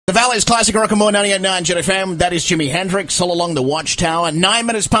The Valley's Classic Rock and More 98.9 Jet FM. That is Jimi Hendrix all along the Watchtower. 9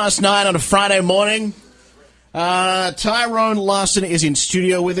 minutes past 9 on a Friday morning. Tyrone Larson is in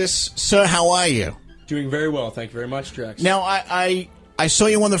studio with us. Sir, how are you? Doing very well. Thank you very much, Drex. Now, I saw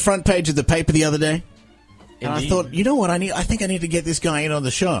you on the front page of the paper the other day. And I thought, you know what, I think I need to get this guy in on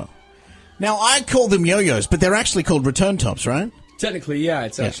the show. Now, I call them yo-yos, but they're actually called return tops, right? Technically, yeah.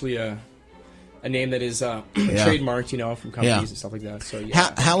 It's actually a name that is trademarked, from companies and stuff like that. So,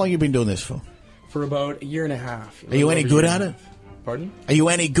 yeah. How long have you been doing this for? For about a year and a half. Are you any good at it? Pardon? Are you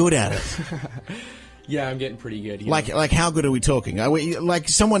any good at it? Yeah, I'm getting pretty good. Like how good are we talking? Like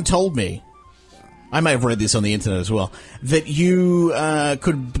someone told me, I may have read this on the internet as well, that you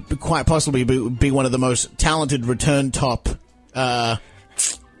could quite possibly be one of the most talented return top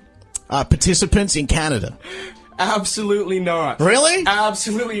participants in Canada. Absolutely not. Really?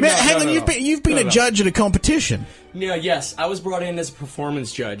 Absolutely Man, not. hang on, you've been a judge at a competition. Yeah, yes. I was brought in as a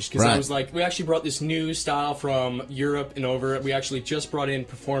performance judge because I was like, we actually brought this new style from Europe and over. We actually just brought in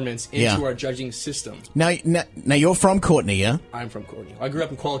performance into our judging system. Now you're from Courtenay, yeah? I'm from Courtenay. I grew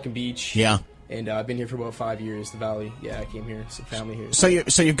up in Qualicum Beach. Yeah. And I've been here for about 5 years, the Valley. Yeah, I came here, some family here.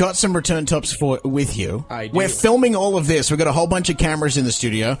 So you've got some return tops with you. I do. We're filming all of this. We've got a whole bunch of cameras in the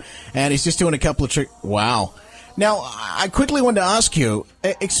studio, and he's just doing a couple of tricks. Wow. Now, I quickly wanted to ask you,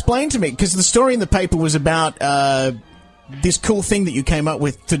 explain to me, because the story in the paper was about this cool thing that you came up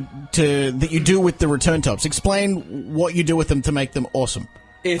with that you do with the return tops. Explain what you do with them to make them awesome.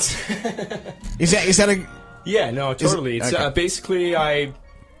 It's is that a... Yeah, no, totally. It's basically I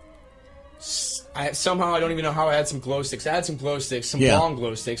somehow, I don't even know how I had some glow sticks. I had some glow sticks, some long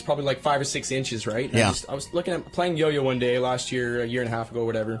glow sticks, probably like 5 or 6 inches, right? Yeah. I was playing yo-yo one day last year, a year and a half ago,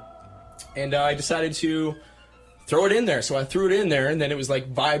 whatever, and I decided to throw it in there. So I threw it in there, and then it was like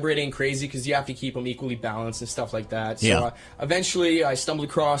vibrating crazy because you have to keep them equally balanced and stuff like that. So eventually I stumbled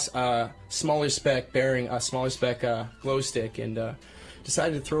across a smaller spec bearing, a smaller spec glow stick, and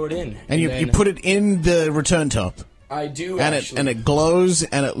decided to throw it in. And you put it in the return top. I do, and actually. And it glows,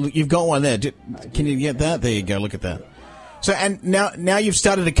 and you've got one there. Can you get that? There you go. Look at that. So, and now you've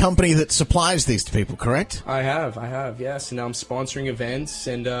started a company that supplies these to people, correct? I have, yes. And now I'm sponsoring events,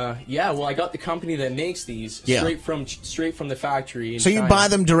 and I got the company that makes these straight from the factory. So you buy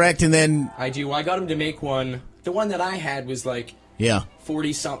them direct, and then I do. Well, I got them to make one. The one that I had was like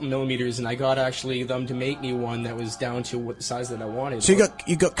 40-something millimeters, and I got actually them to make me one that was down to what the size that I wanted. So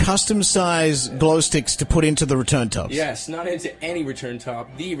you got custom size glow sticks to put into the return tops. Yes, not into any return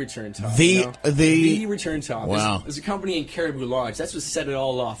top, the return top. The return top. Wow. There's a company in Caribou Lodge. That's what set it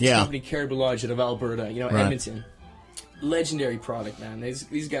all off. This company Caribou Lodge out of Alberta, Edmonton. Legendary product, man.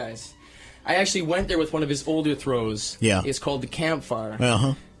 These guys. I actually went there with one of his older throws. Yeah. It's called the Campfire.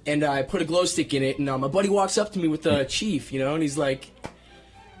 Uh-huh. And I put a glow stick in it, and my buddy walks up to me with the chief, and he's like,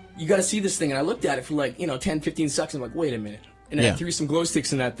 you got to see this thing. And I looked at it for like, 10, 15 seconds. I'm like, wait a minute. And then I threw some glow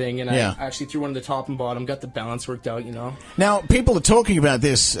sticks in that thing, and I actually threw one of the top and bottom, got the balance worked out, Now, people are talking about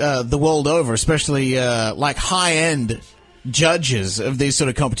this the world over, especially like high-end judges of these sort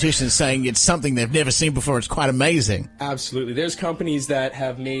of competitions, saying it's something they've never seen before. It's quite amazing. Absolutely. There's companies that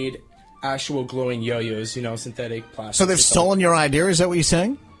have made actual glowing yo-yos, synthetic plastic. So they've stolen your idea? Is that what you're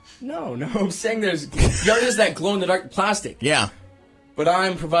saying? No, I'm saying there's that glow-in-the-dark plastic. Yeah. But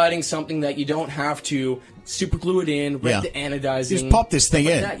I'm providing something that you don't have to super glue it in, the anodizing. You just pop this thing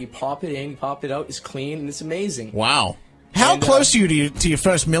in. That. You pop it in, you pop it out, it's clean, and it's amazing. Wow. How close are you to your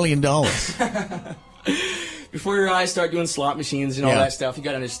first $1 million? Before your eyes start doing slot machines and all that stuff, you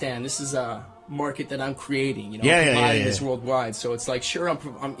got to understand, this is a market that I'm creating, providing this worldwide. So it's like, sure,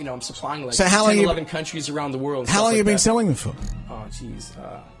 I'm supplying like 10, 11 countries around the world. How long have you been selling them for? Oh, geez.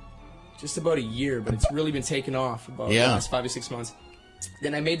 Just about a year, but it's really been taking off about the last 5 or 6 months.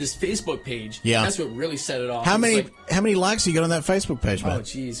 Then I made this Facebook page. Yeah. That's what really set it off. How many likes you got on that Facebook page, man? Oh,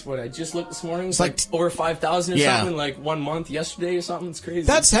 jeez. What, I just looked this morning. It's like over 5,000 or something, like 1 month yesterday or something. It's crazy.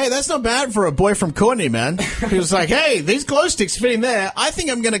 That's not bad for a boy from Courtenay, man. He was like, hey, these glow sticks fit in there. I think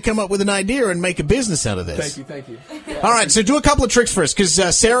I'm going to come up with an idea and make a business out of this. Thank you. Yeah. All right, so do a couple of tricks for us, because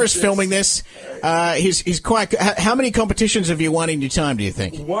Sarah's filming this. He's quite... How many competitions have you won in your time, do you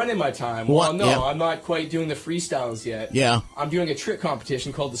think? One in my time. Well, no, I'm not quite doing the freestyles yet. Yeah. I'm doing a trick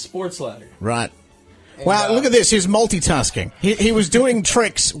competition called the Sports Ladder. Right. And, wow, look at this. He's multitasking. He was doing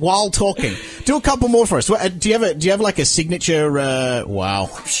tricks while talking. Do a couple more for us. Do you have like a signature? Wow.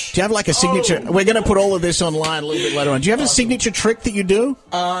 Do you have like a signature? Oh. We're going to put all of this online a little bit later on. Do you have a signature trick that you do?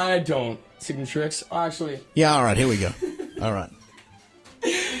 I don't. Signature tricks, actually. Yeah. All right. Here we go. All right.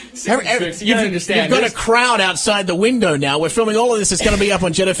 You've got a crowd outside the window now. We're filming all of this. It's going to be up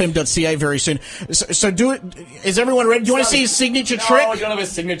on jetfm.ca very soon. So do it. Is everyone ready? Do you want to see his signature trick? No, I don't have a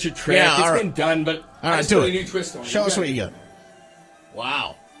signature trick. Yeah, it's been done, but all right, do it. A new twist on it. Show us what you got.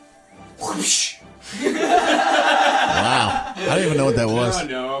 Wow. Whoosh. Wow. I don't even know what that was.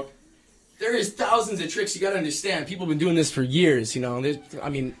 No. There is thousands of tricks. You got to understand. People have been doing this for years. You know, I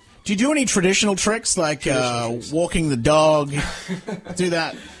mean. Do you do any traditional tricks like walking the dog? Do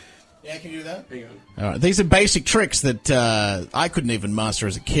that. Yeah, can you do that? Hang on. All right. These are basic tricks that I couldn't even master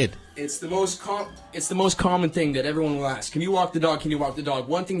as a kid. It's the most common thing that everyone will ask. Can you walk the dog? Can you walk the dog?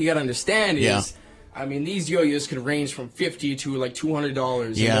 One thing you got to understand is, I mean, these yo-yos can range from $50 to like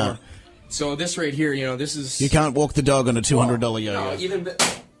 $200. Yeah. More. So this right here, you know, this is. You can't walk the dog on a $200 yo-yo. No, even.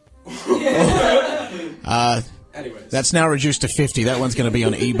 Anyways. That's now reduced to 50. That one's going to be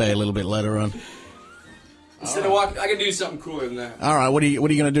on eBay a little bit later on. Instead of walking, I can do something cooler than that. All right, what are you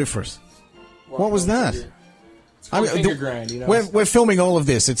going to do for us? What was that? It's called finger grind, you know. We're filming all of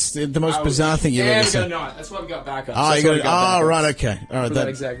this. It's the most bizarre thing you've ever seen. Not. That's why we got backups. Oh, you got right, okay. All right, for that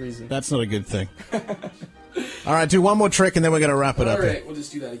exact reason. That's not a good thing. All right, do one more trick and then we're going to wrap it up. All right, we'll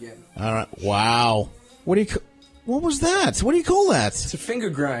just do that again. All right. Wow. What was that? What do you call that? It's a finger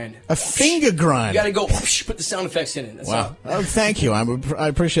grind. A finger grind. You got to go put the sound effects in it. That's wow. Oh, thank you. I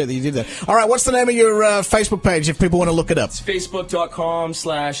appreciate that you did that. All right, what's the name of your Facebook page if people want to look it up? It's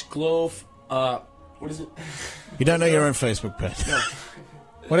facebook.com/glow. What is it? You don't know your own Facebook page. No.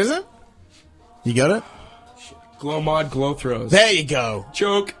 What is it? You got it? GlowMod GlowThrows. There you go.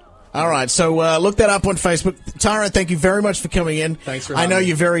 Joke. All right, so look that up on Facebook. Tyrone, thank you very much for coming in. Thanks for having me. I know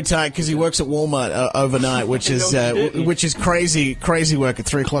you're very tired because he works at Walmart overnight, which is crazy work at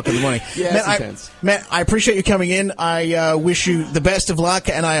 3 o'clock in the morning. Yeah, it's intense. Matt, I appreciate you coming in. I wish you the best of luck,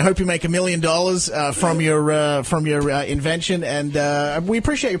 and I hope you make $1 million from your invention. And we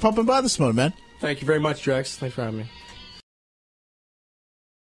appreciate you popping by this morning, man. Thank you very much, Drex. Thanks for having me.